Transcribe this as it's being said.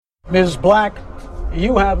Ms. Black,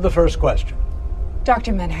 you have the first question.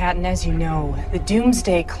 Dr. Manhattan, as you know, the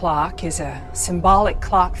Doomsday Clock is a symbolic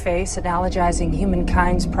clock face analogizing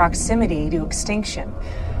humankind's proximity to extinction.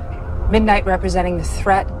 Midnight representing the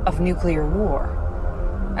threat of nuclear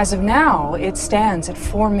war. As of now, it stands at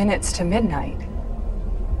 4 minutes to midnight.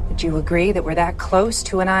 Would you agree that we're that close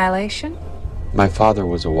to annihilation? My father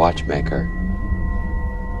was a watchmaker.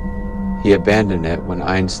 He abandoned it when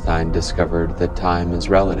Einstein discovered that time is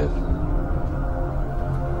relative.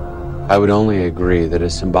 I would only agree that a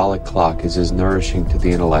symbolic clock is as nourishing to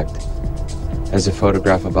the intellect as a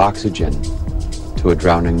photograph of oxygen to a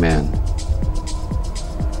drowning man.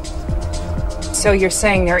 So you're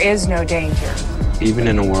saying there is no danger? Even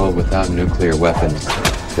in a world without nuclear weapons,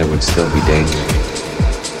 there would still be danger.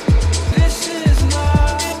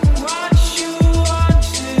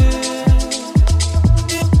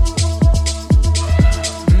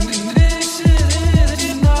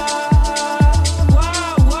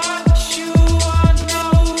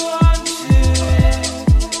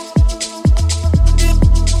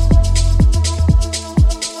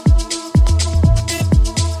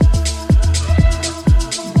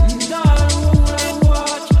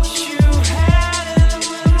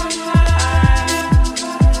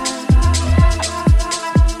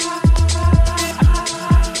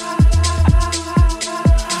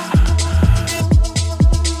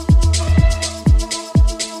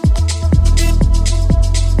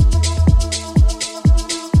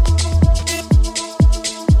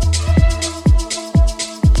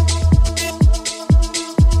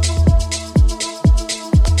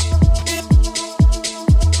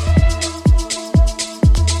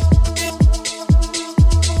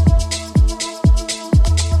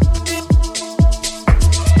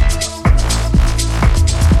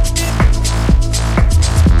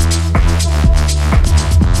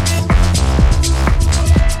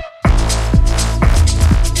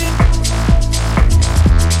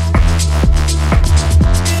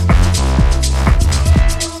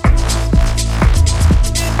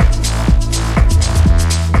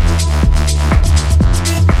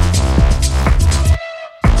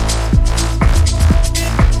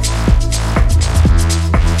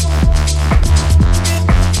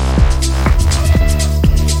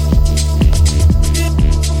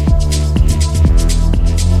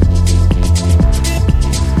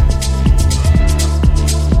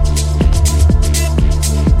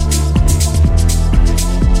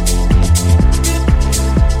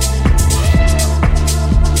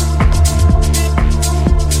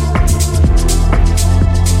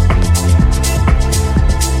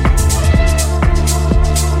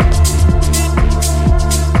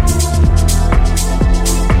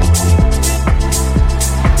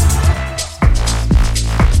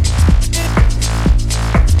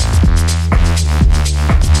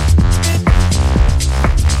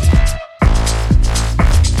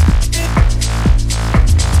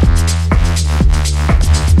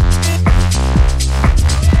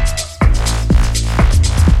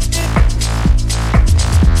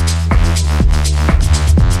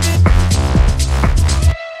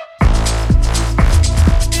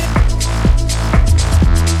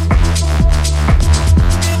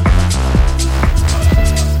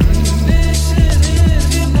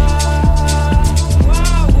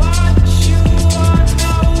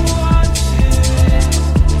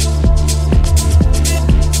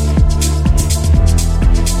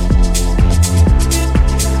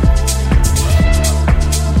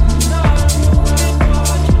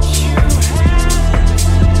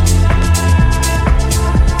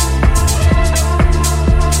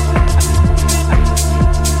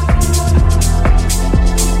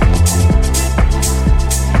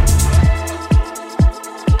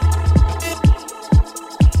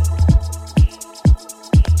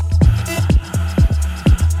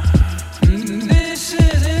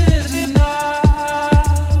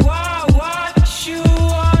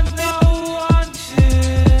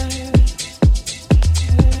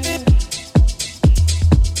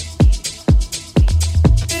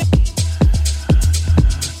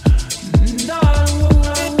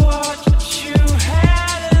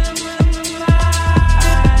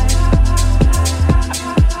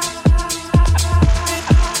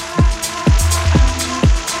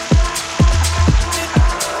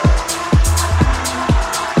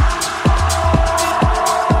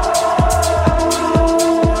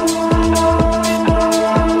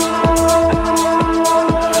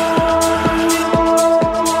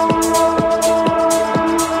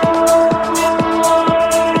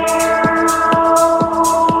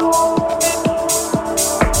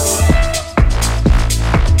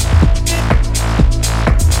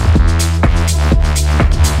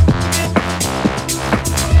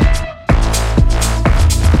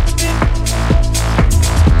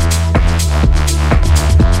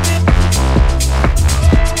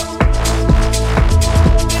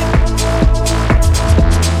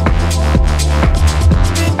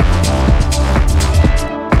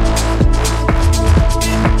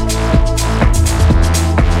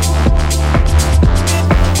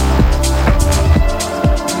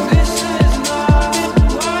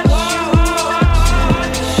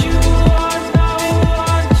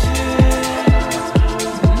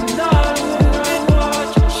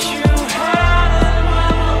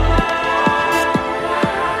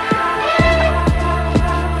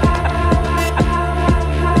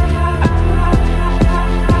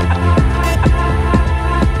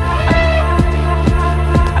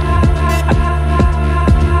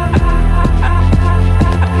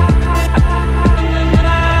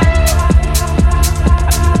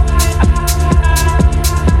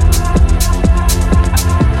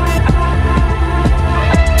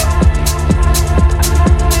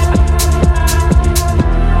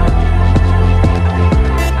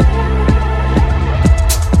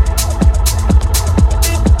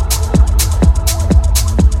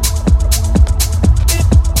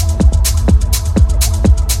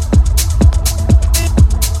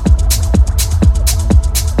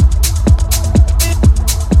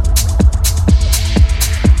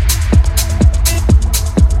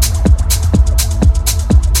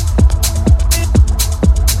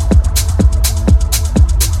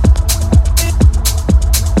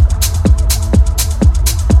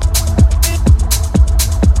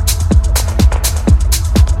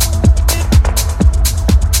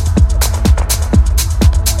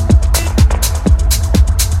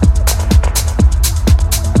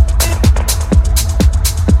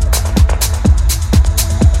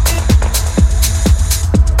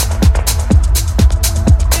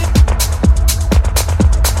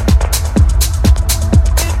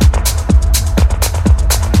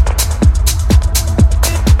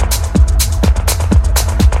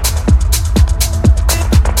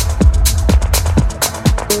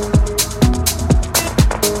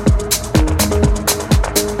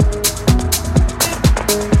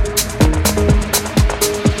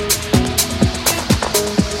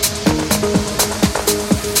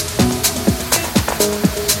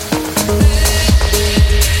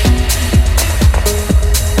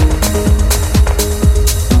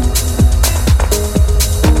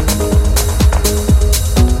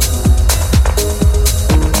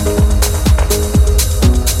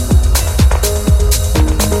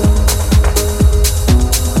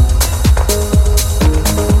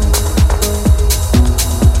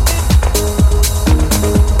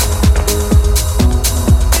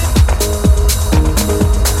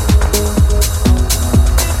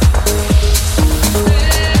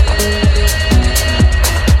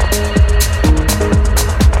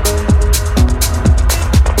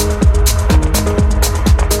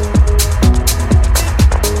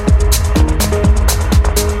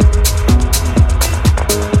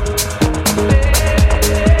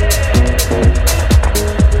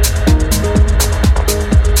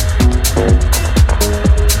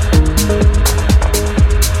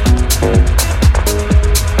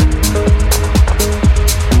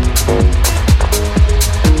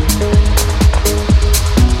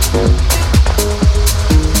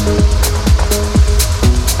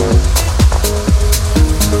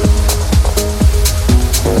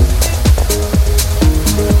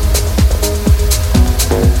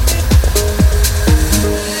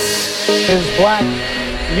 Ms. Black,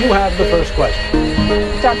 you have the first question.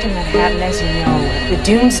 Dr. Manhattan, as you know, the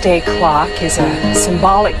Doomsday Clock is a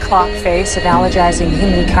symbolic clock face analogizing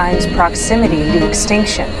humankind's proximity to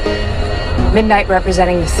extinction. Midnight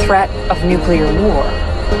representing the threat of nuclear war.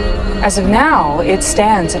 As of now, it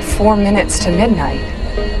stands at 4 minutes to midnight.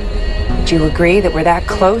 Would you agree that we're that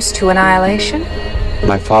close to annihilation?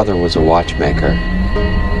 My father was a watchmaker.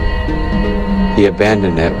 He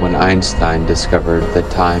abandoned it when Einstein discovered that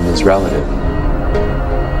time is relative.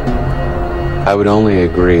 I would only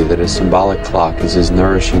agree that a symbolic clock is as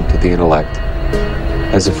nourishing to the intellect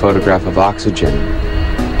as a photograph of oxygen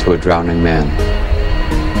to a drowning man.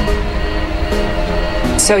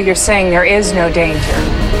 So you're saying there is no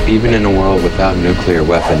danger? Even in a world without nuclear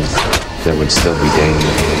weapons, there would still be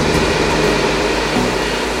danger.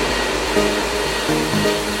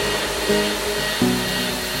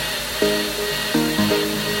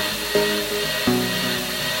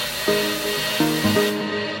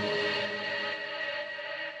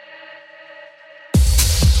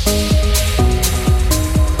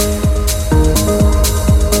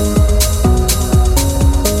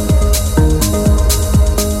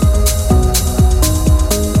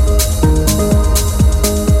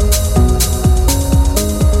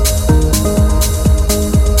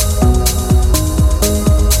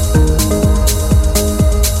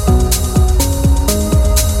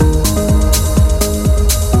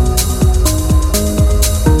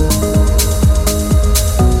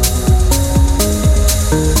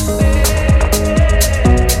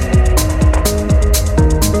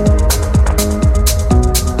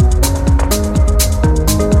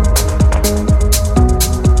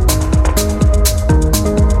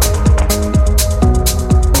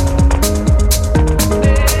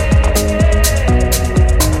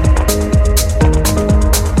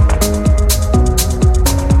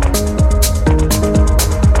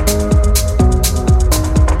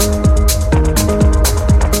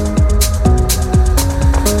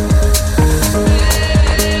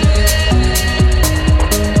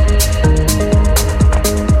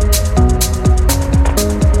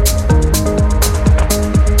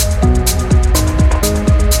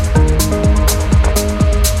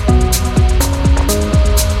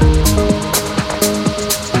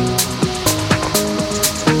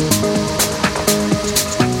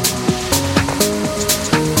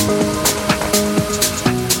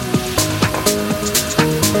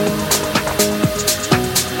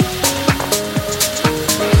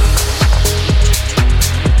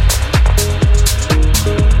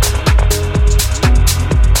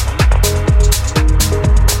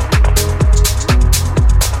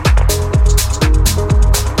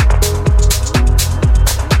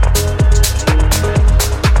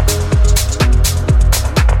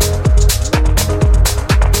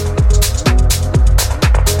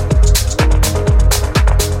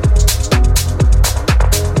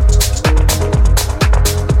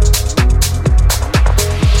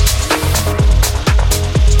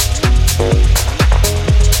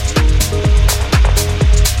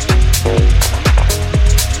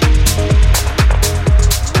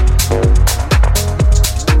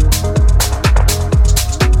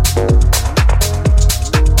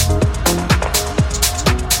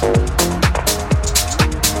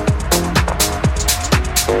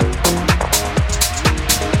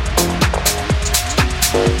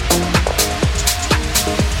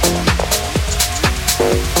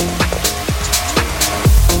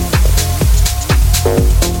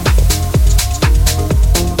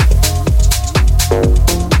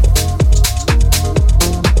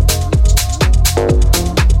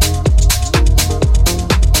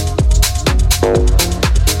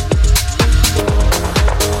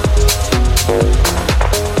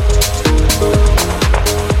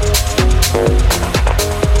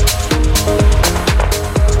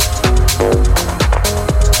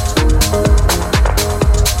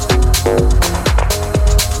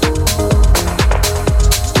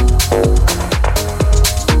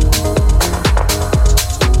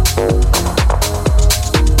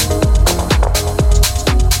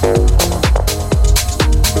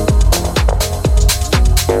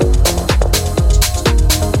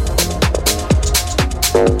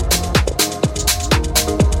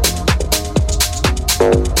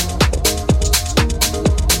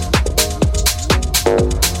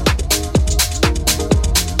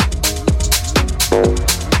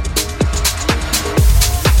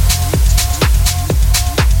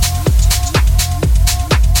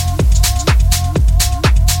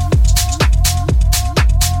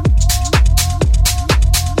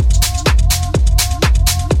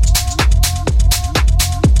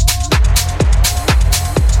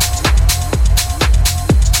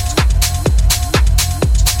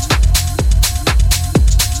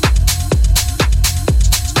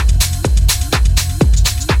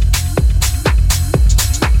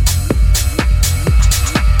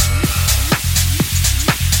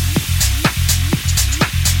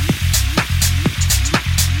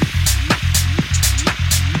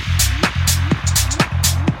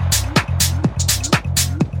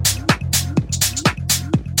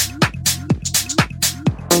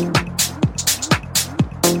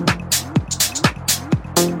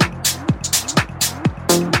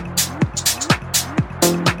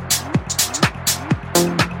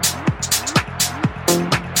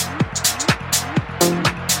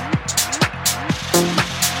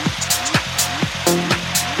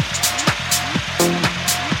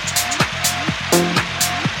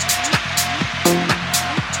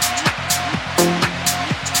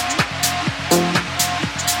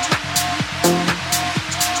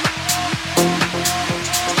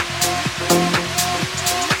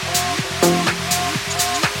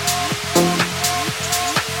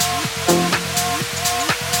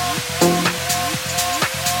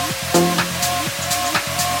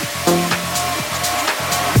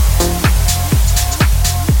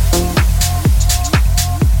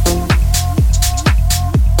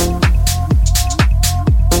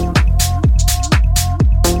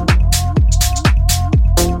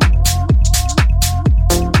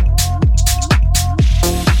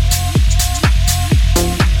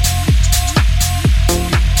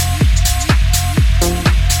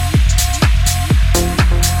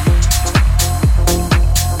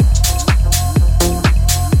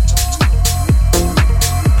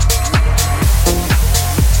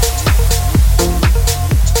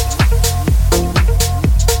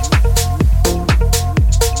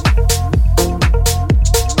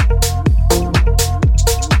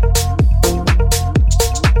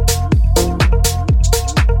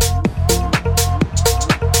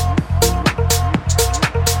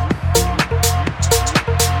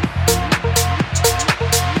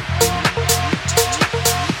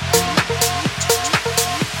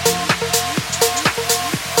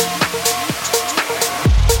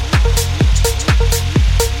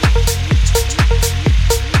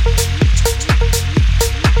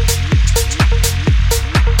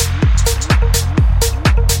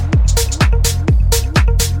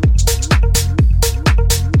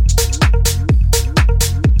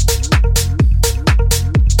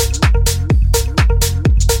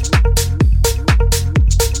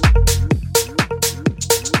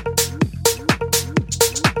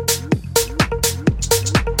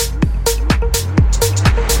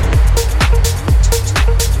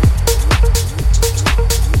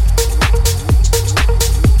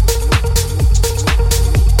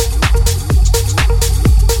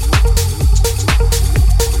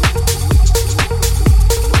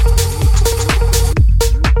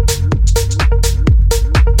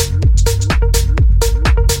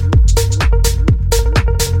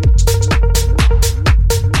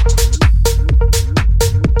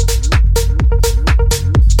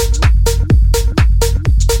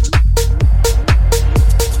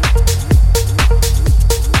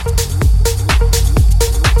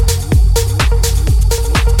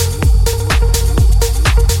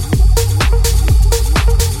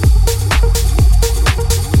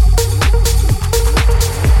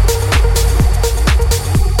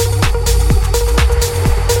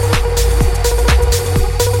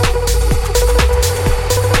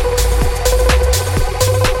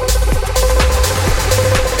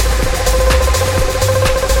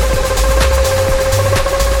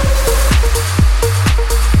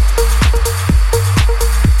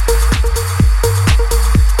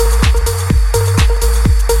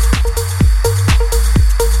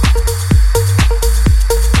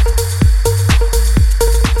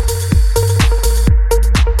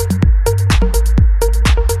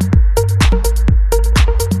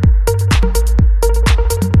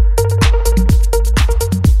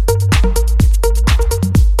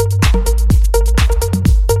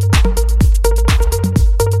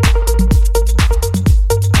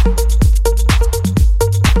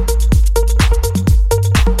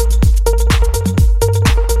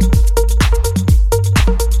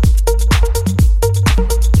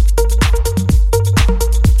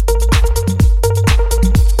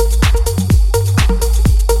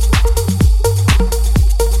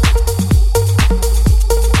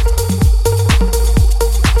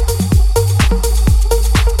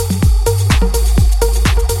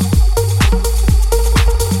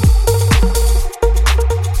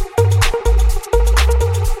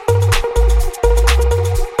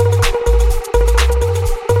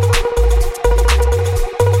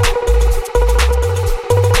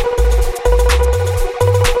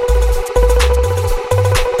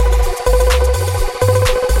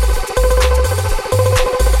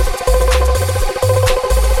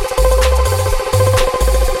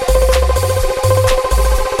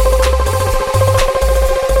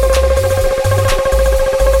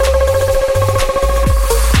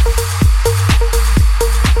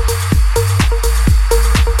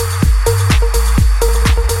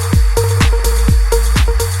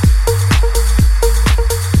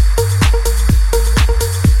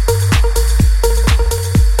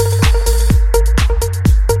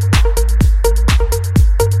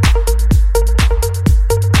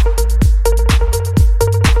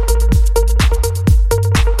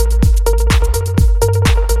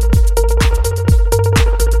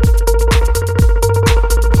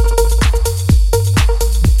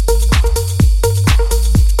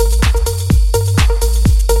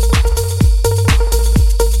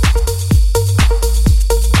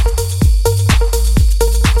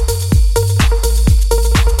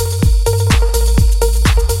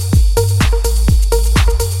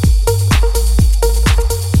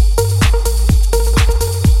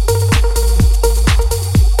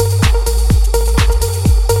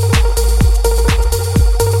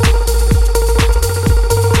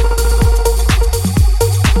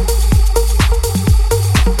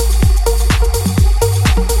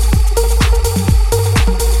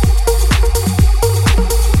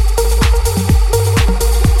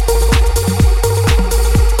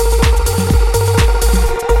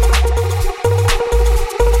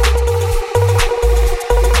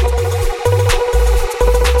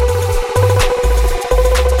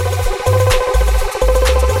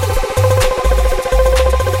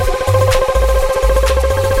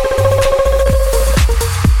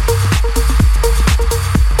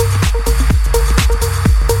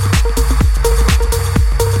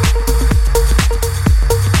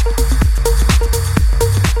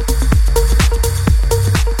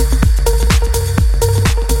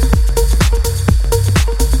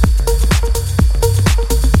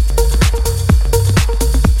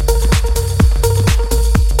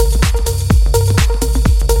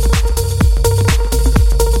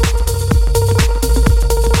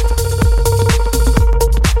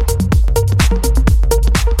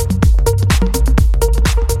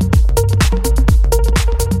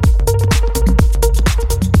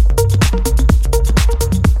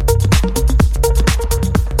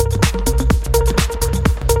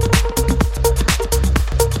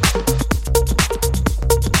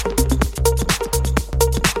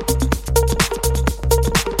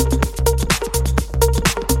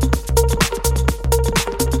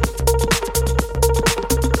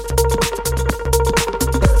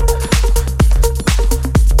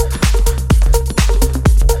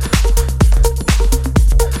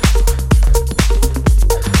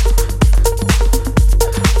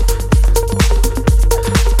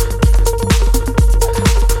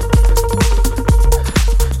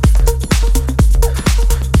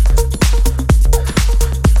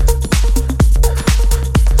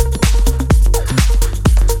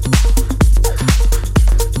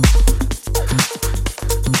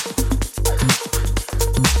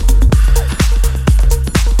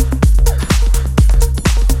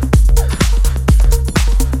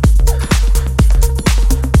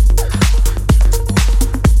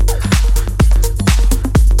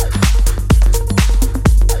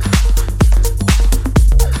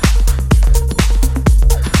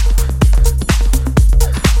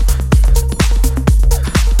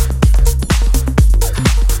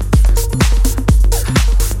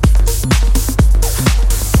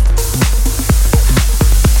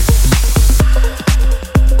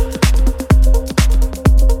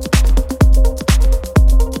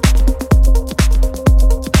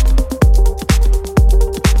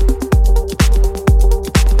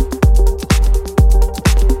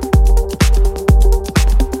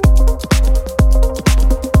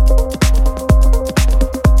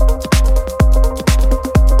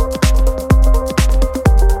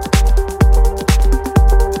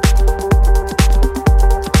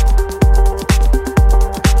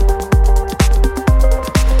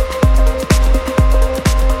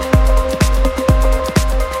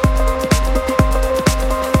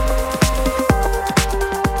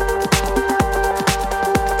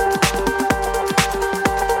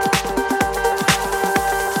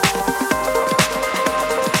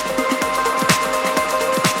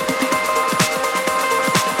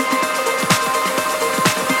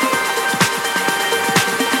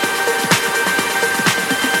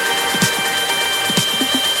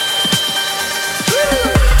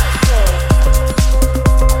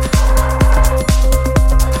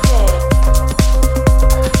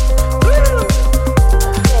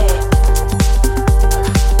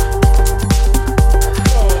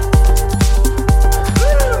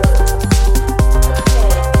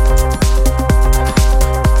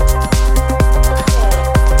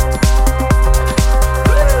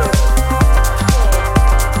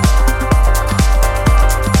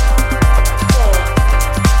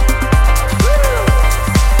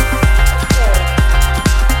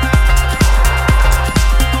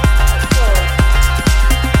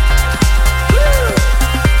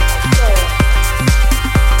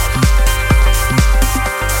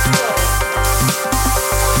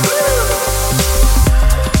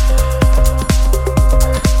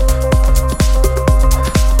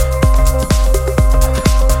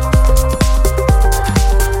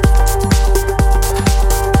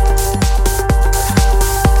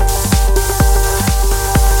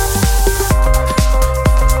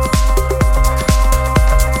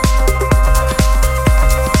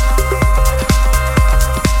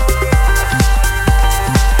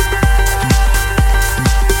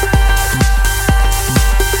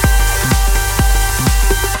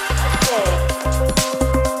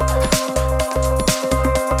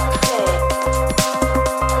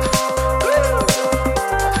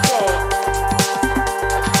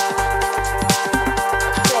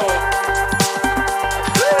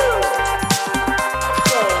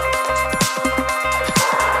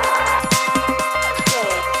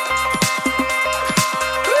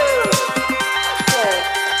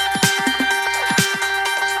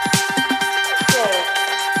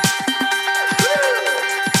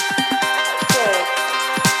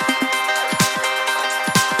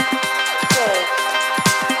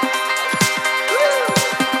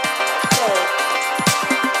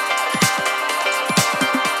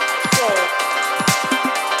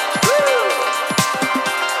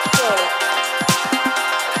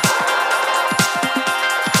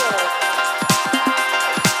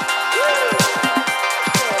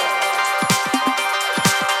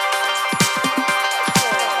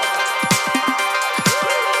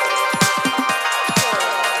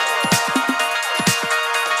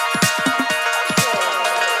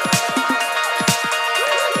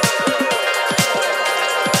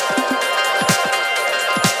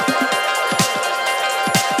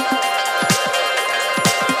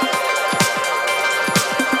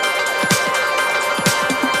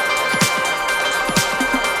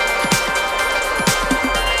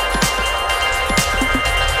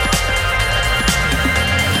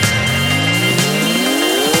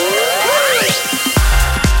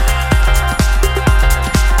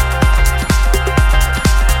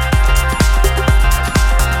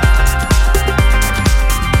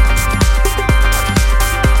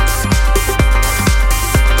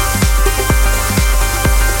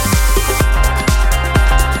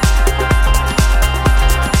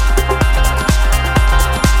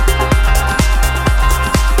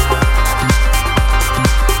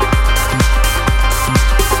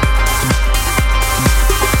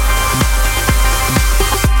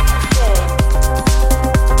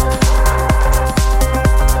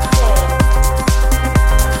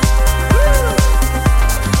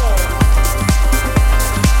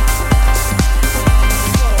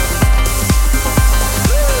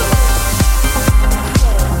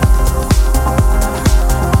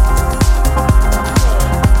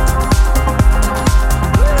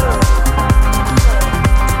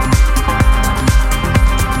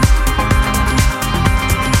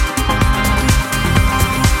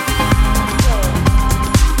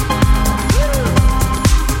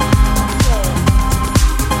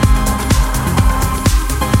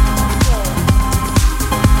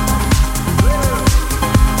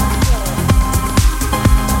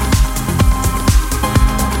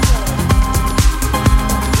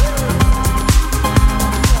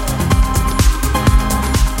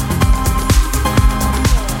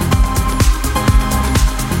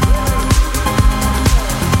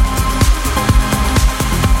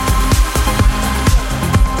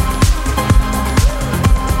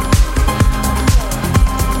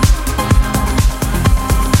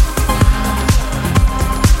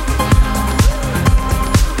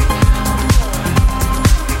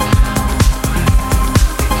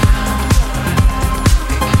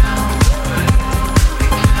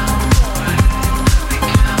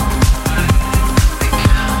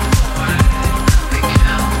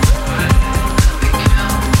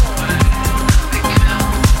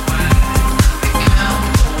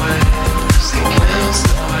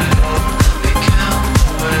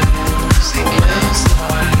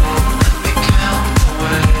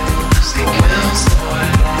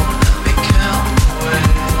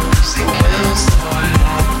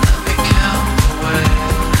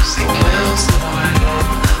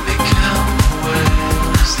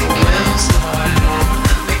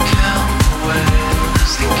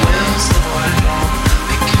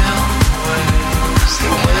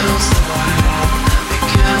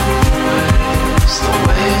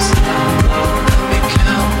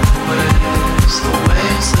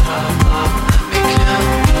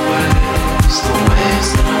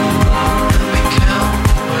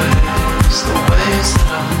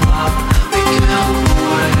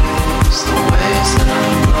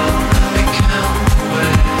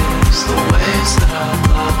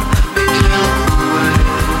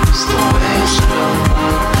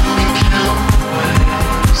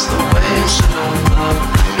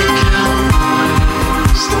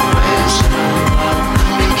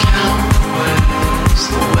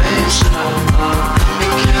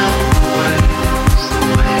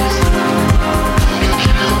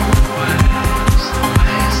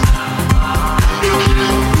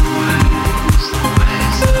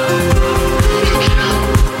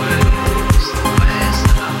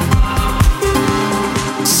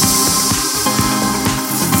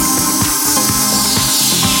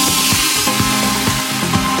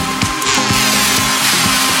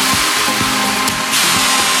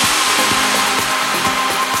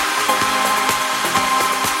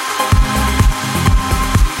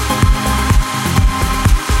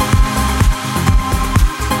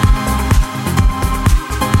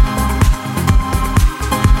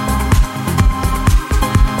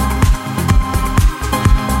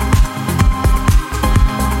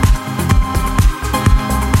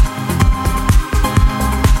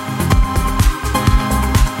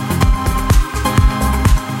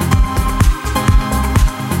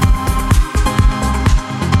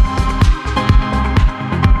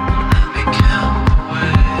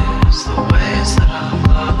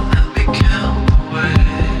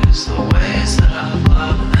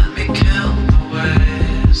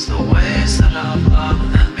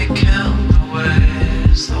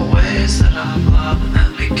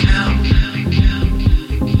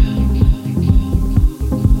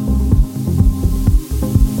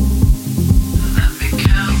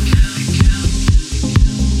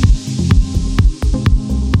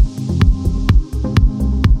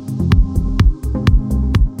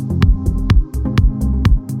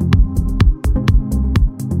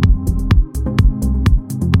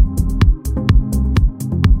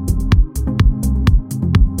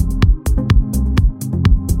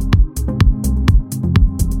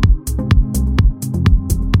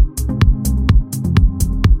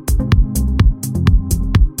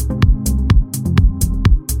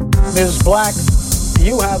 Ms. Black,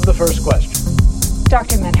 you have the first question.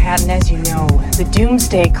 Dr. Manhattan, as you know, the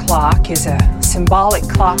Doomsday Clock is a symbolic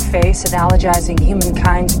clock face analogizing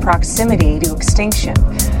humankind's proximity to extinction.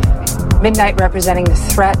 Midnight representing the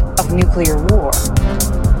threat of nuclear war.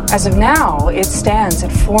 As of now, it stands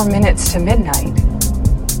at 4 minutes to midnight.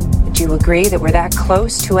 Would you agree that we're that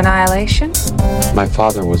close to annihilation? My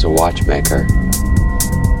father was a watchmaker.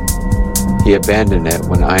 He abandoned it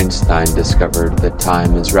when Einstein discovered that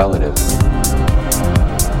time is relative.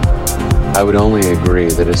 I would only agree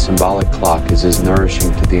that a symbolic clock is as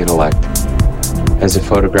nourishing to the intellect as a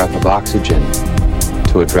photograph of oxygen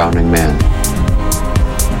to a drowning man.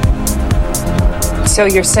 So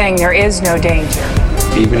you're saying there is no danger?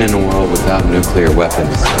 Even in a world without nuclear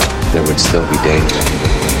weapons, there would still be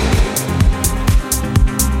danger.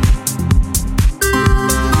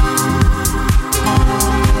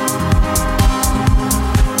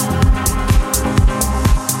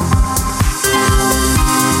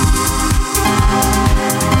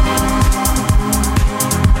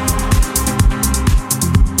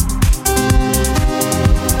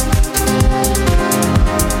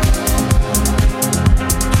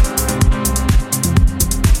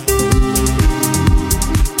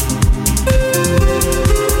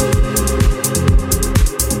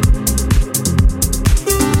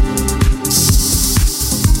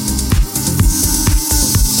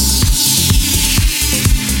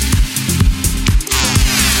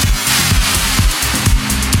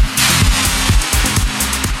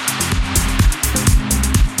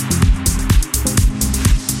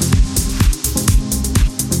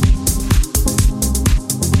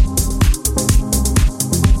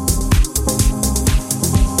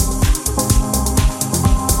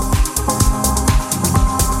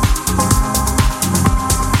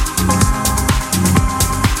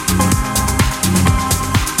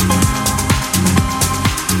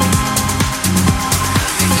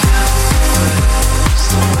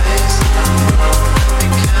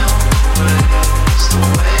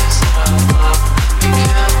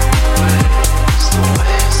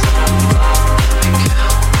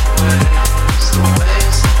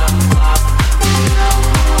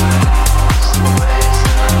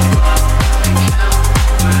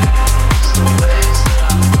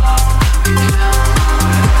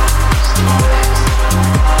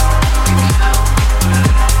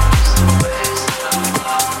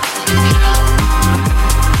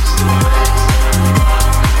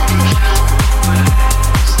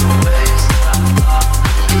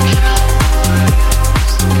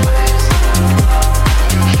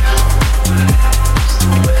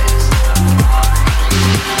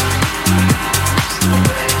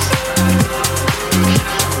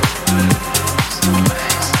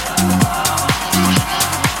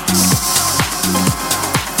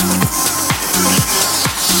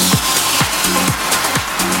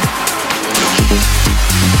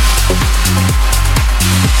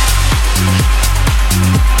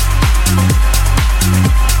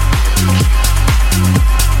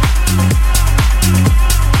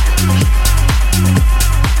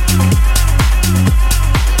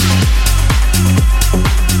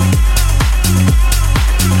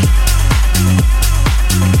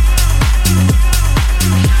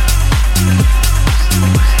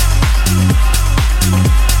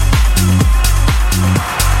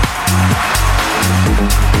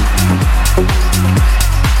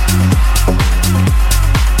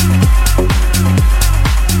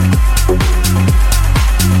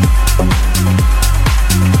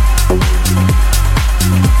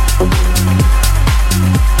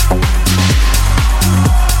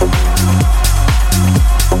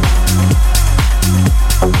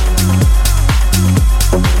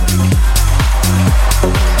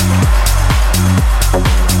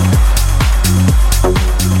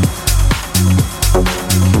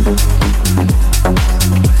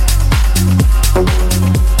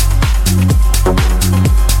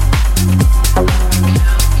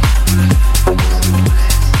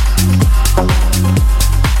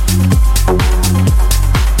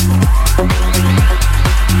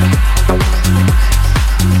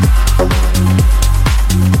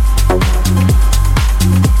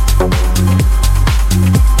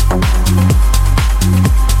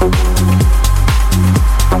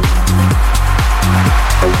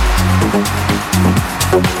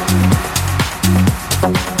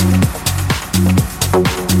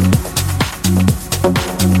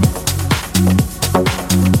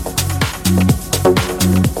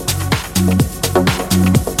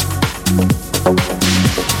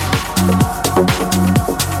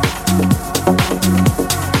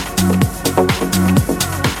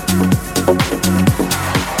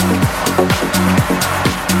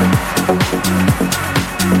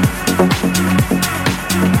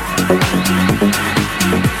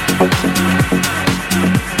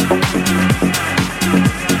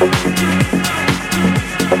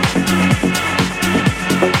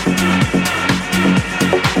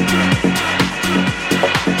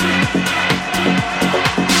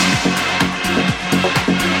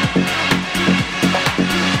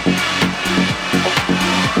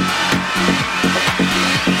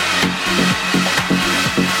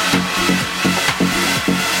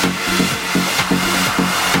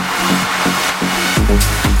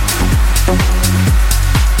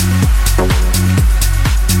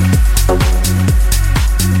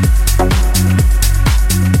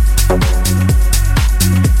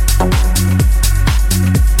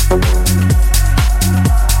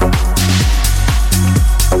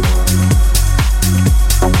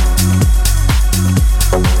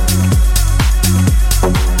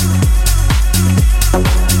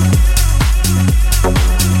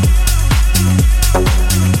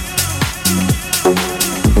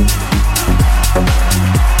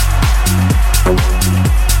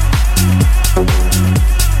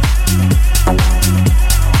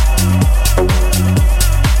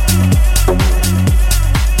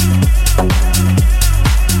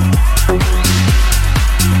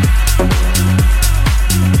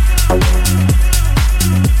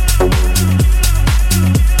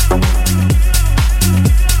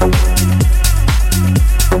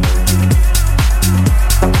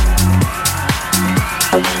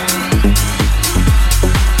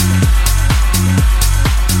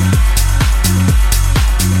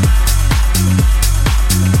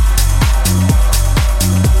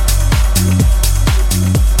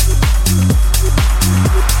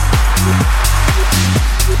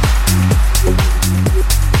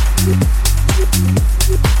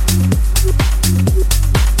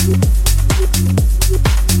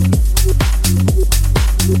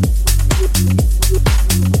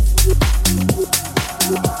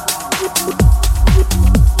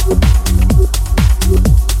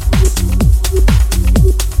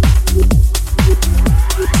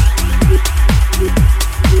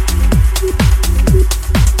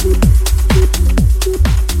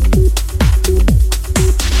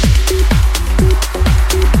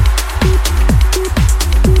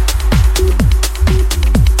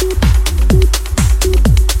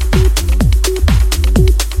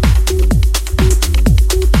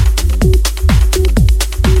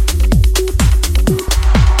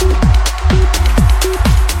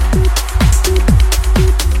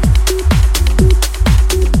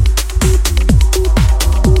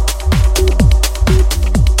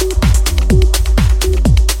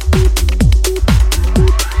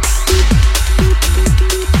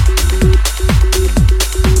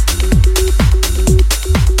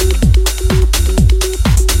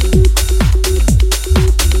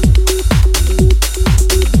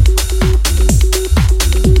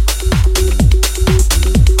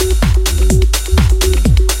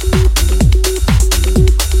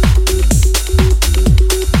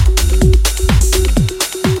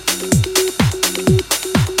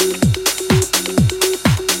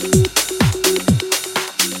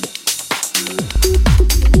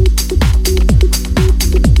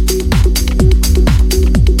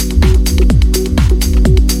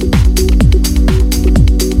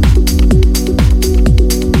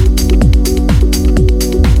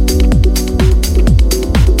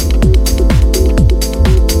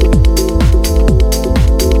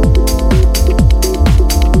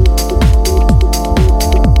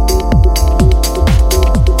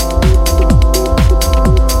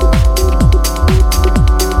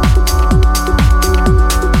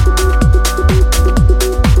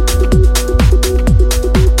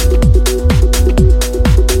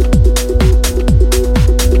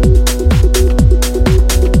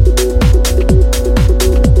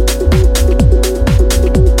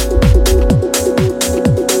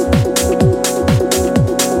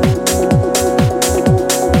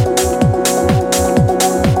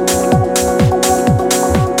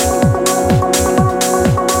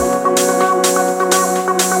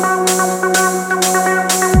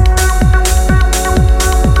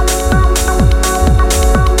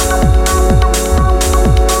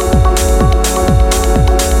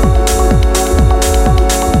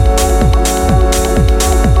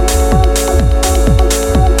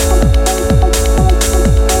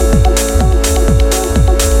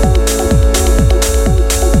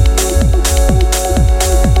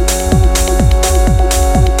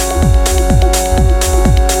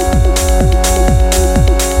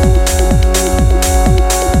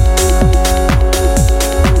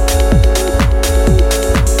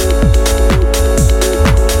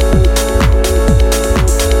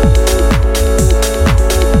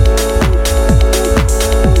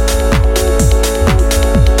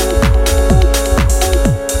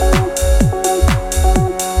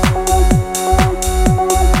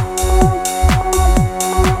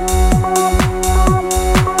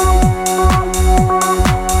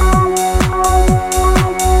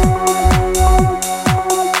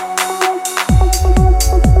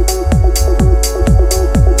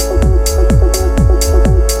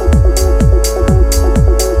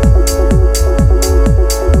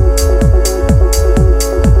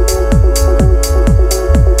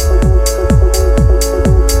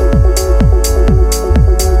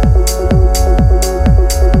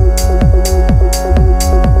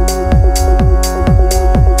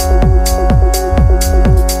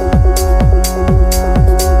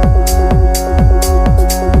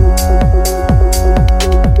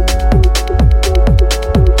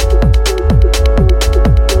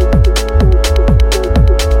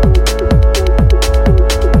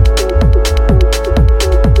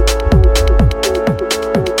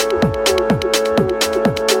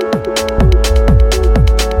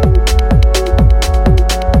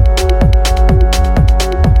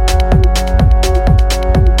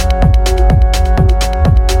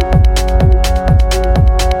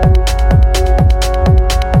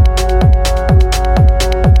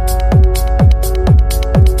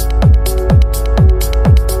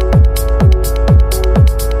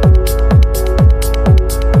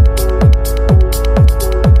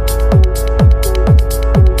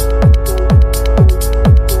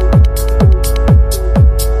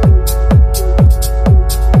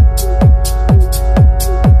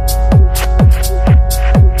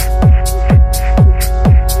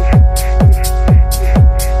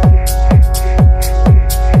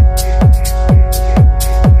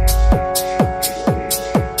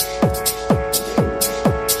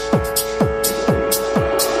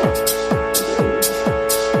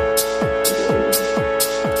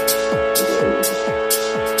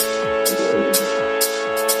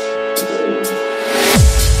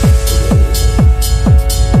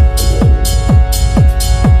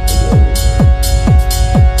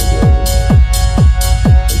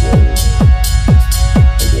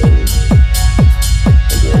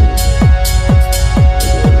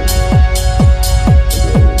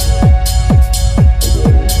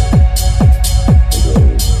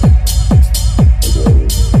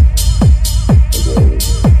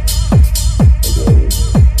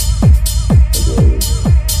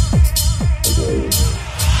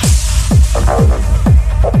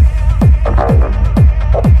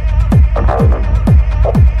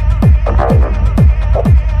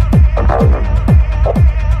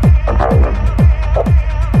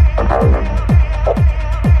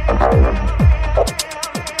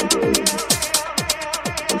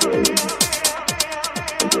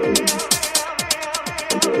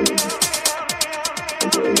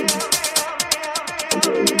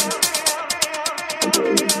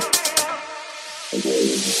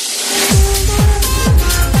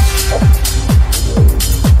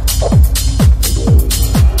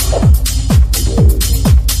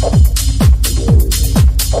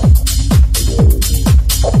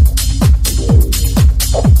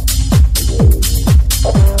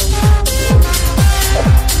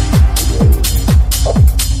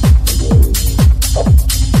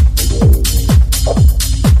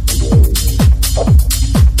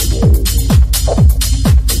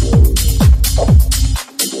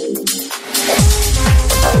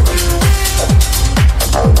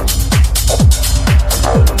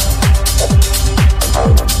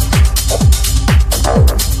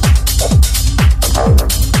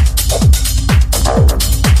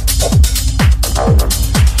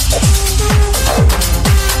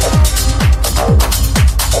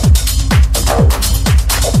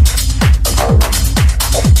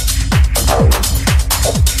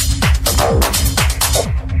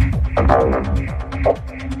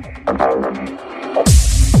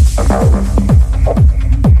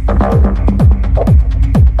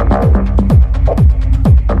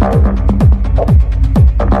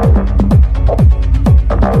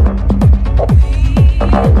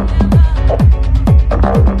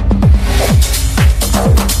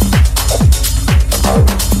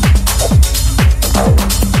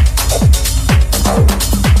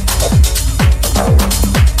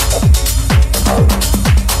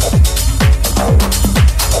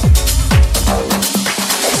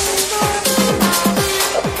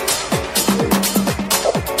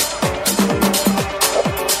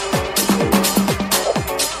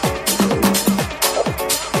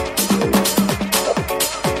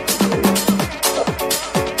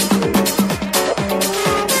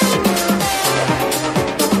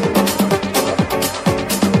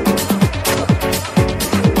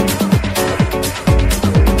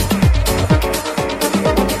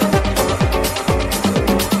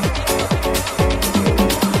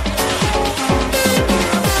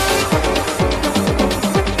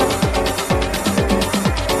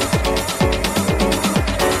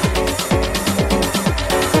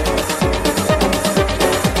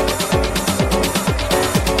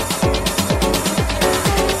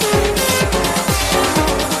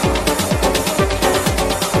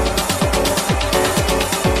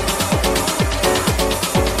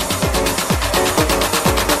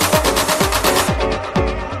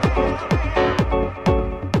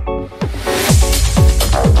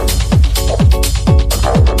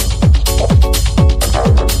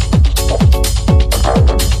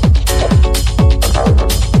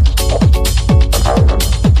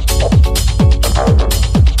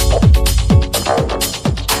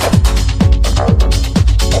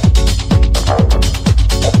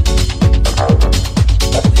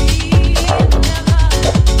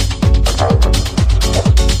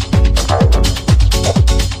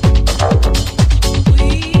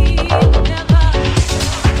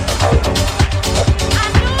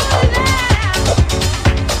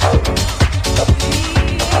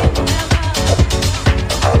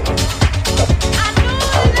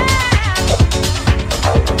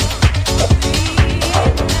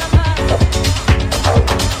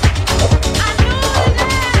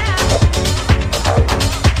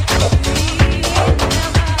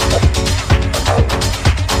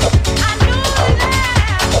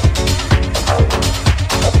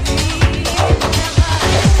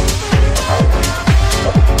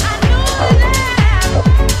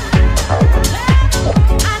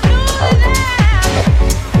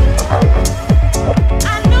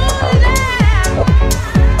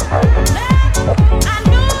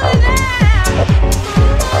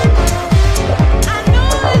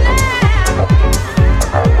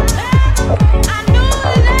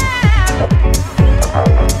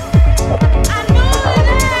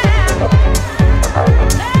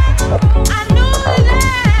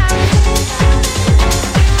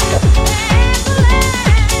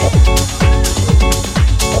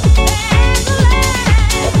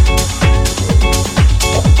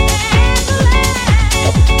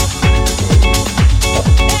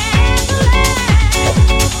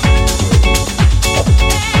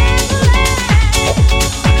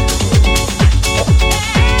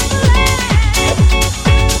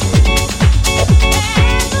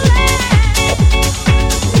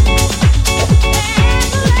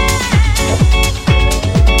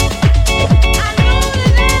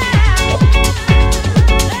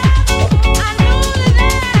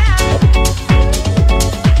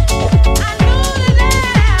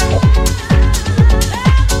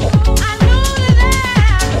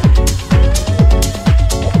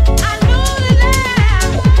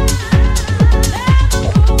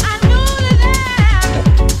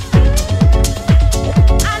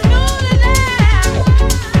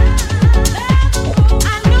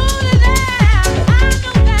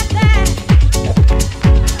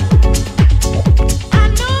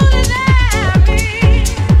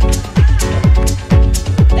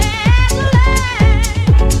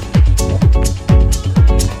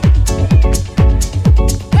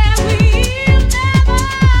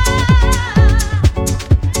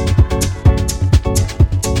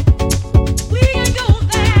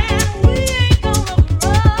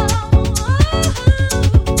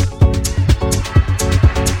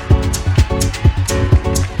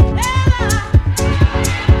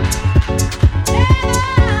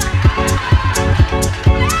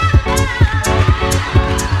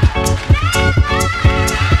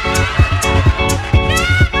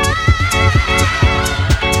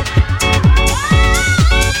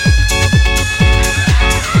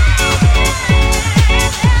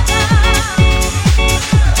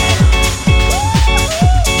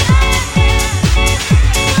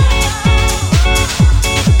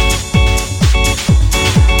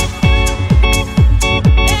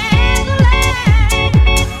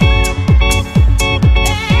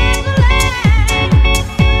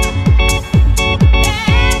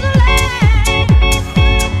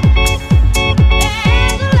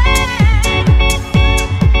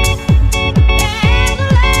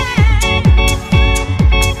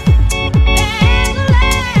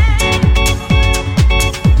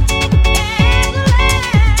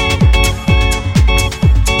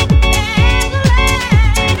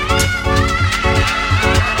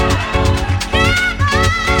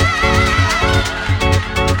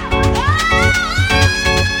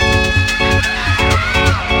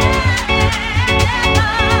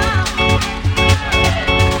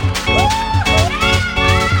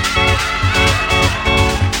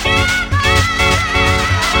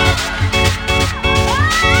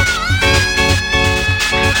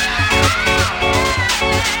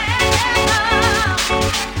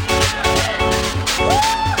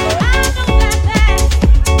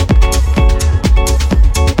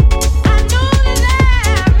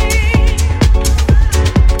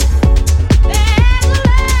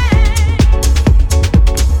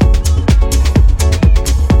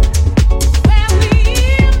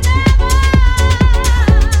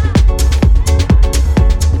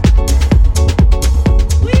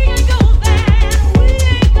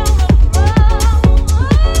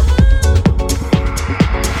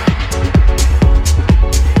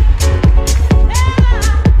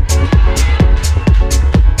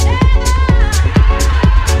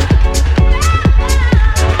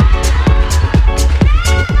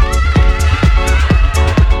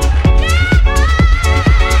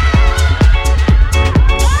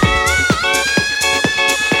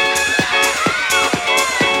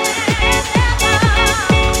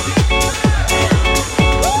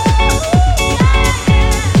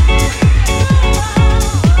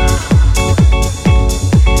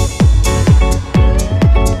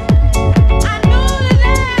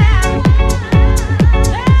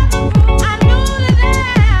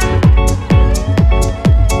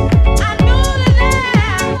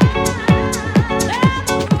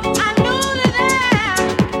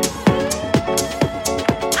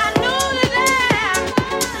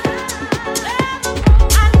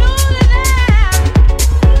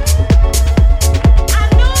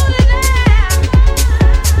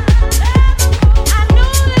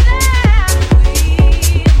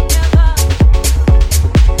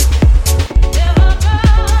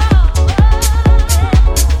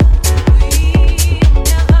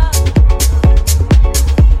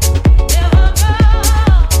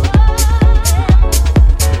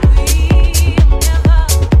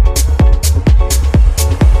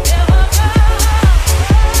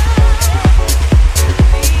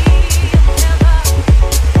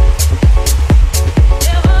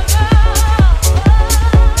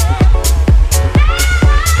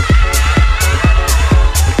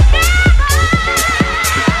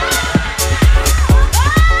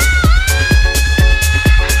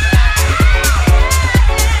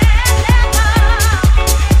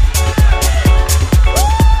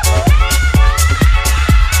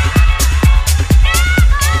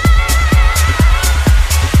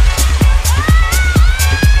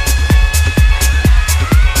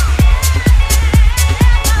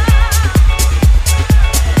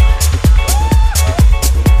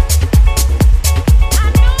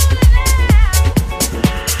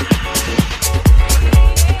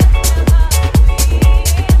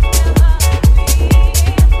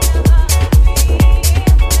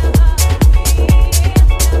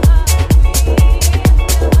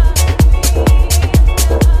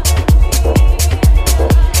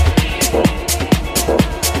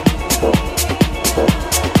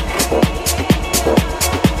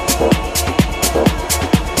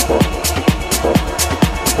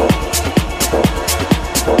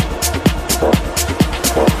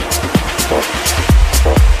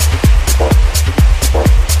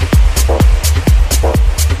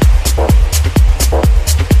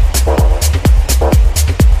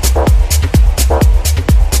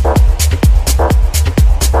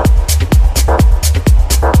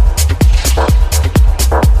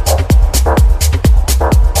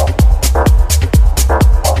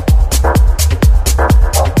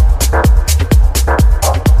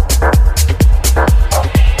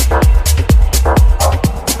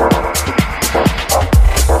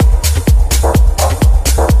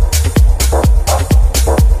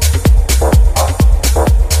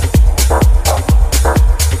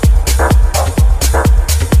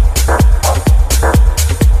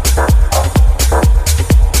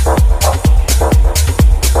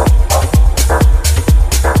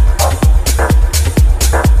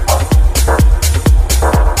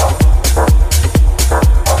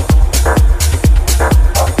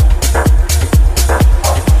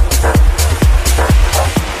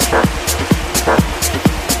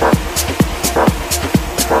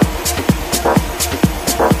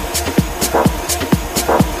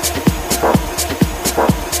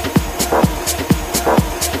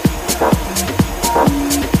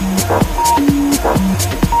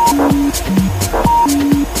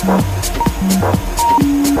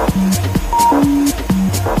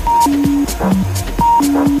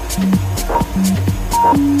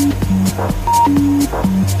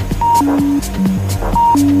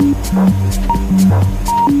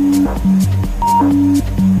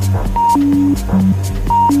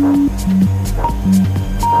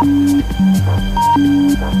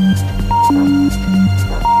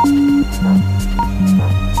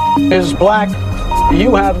 Ms. Black,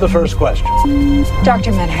 you have the first question.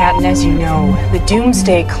 Dr. Manhattan, as you know, the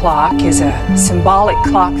doomsday clock is a symbolic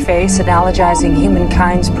clock face analogizing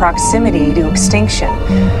humankind's proximity to extinction.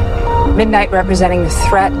 Midnight representing the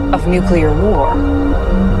threat of nuclear war.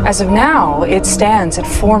 As of now, it stands at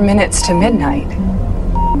 4 minutes to midnight.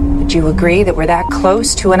 Would you agree that we're that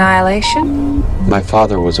close to annihilation? My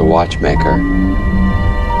father was a watchmaker.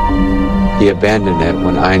 He abandoned it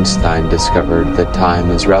when Einstein discovered that time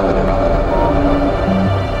is relative.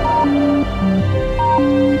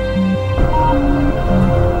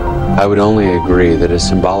 I would only agree that a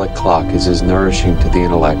symbolic clock is as nourishing to the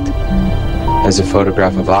intellect as a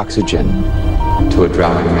photograph of oxygen to a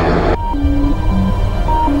drowning man.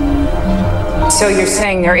 So you're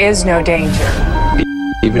saying there is no danger?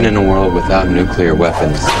 Even in a world without nuclear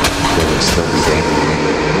weapons, there would still be danger.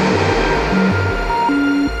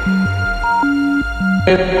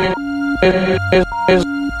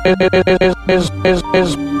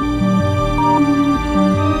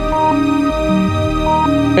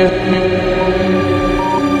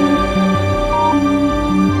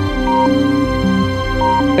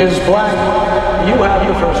 Ms. Black, you have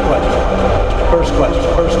the first question. First question,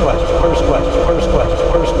 first question, first question, first question,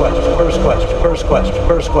 first question, first question, first question,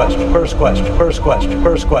 first question, first question, first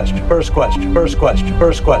question, first question, first question,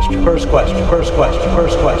 first question, first question, first question, first question,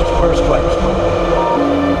 first question, first question.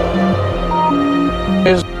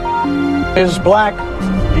 Ms. Black,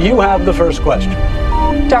 you have the first question.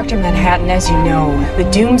 Dr. Manhattan, as you know, the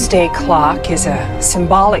doomsday clock is a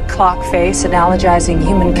symbolic clock face analogizing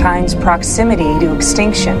humankind's proximity to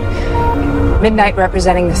extinction. Midnight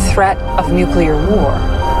representing the threat of nuclear war.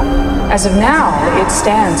 As of now, it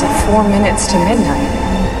stands at 4 minutes to midnight.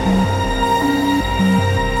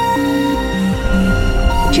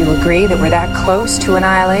 Would you agree that we're that close to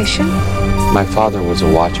annihilation? My father was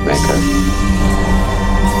a watchmaker.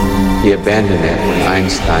 He abandoned it when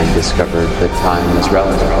Einstein discovered that time is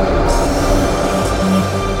relative.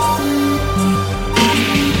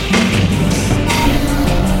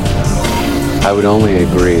 I would only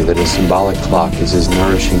agree that a symbolic clock is as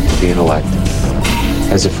nourishing to the intellect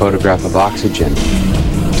as a photograph of oxygen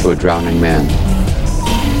to a drowning man.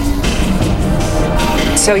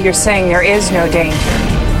 So you're saying there is no danger?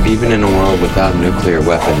 Even in a world without nuclear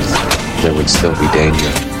weapons, there would still be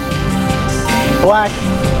danger. Black,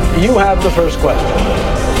 you have the first question.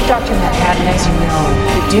 Dr. Manhattan, as you know,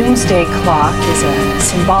 the doomsday clock is a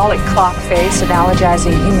symbolic clock face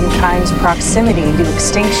analogizing humankind's proximity to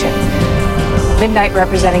extinction. Midnight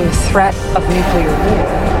representing the threat of nuclear war.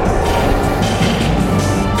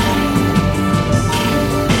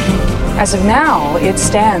 As of now, it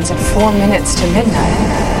stands at 4 minutes to midnight.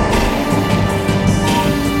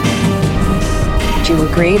 Would you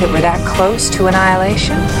agree that we're that close to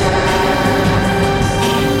annihilation?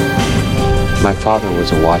 My father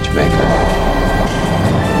was a watchmaker.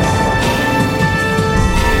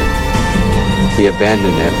 He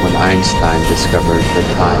abandoned it when Einstein discovered that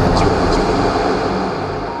time is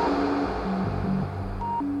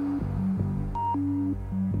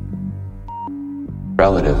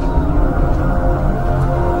relative.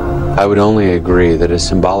 I would only agree that a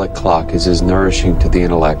symbolic clock is as nourishing to the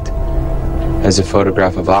intellect as a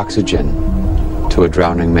photograph of oxygen to a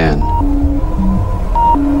drowning man.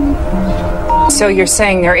 So you're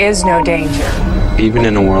saying there is no danger? Even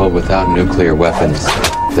in a world without nuclear weapons,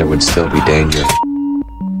 there would still be danger.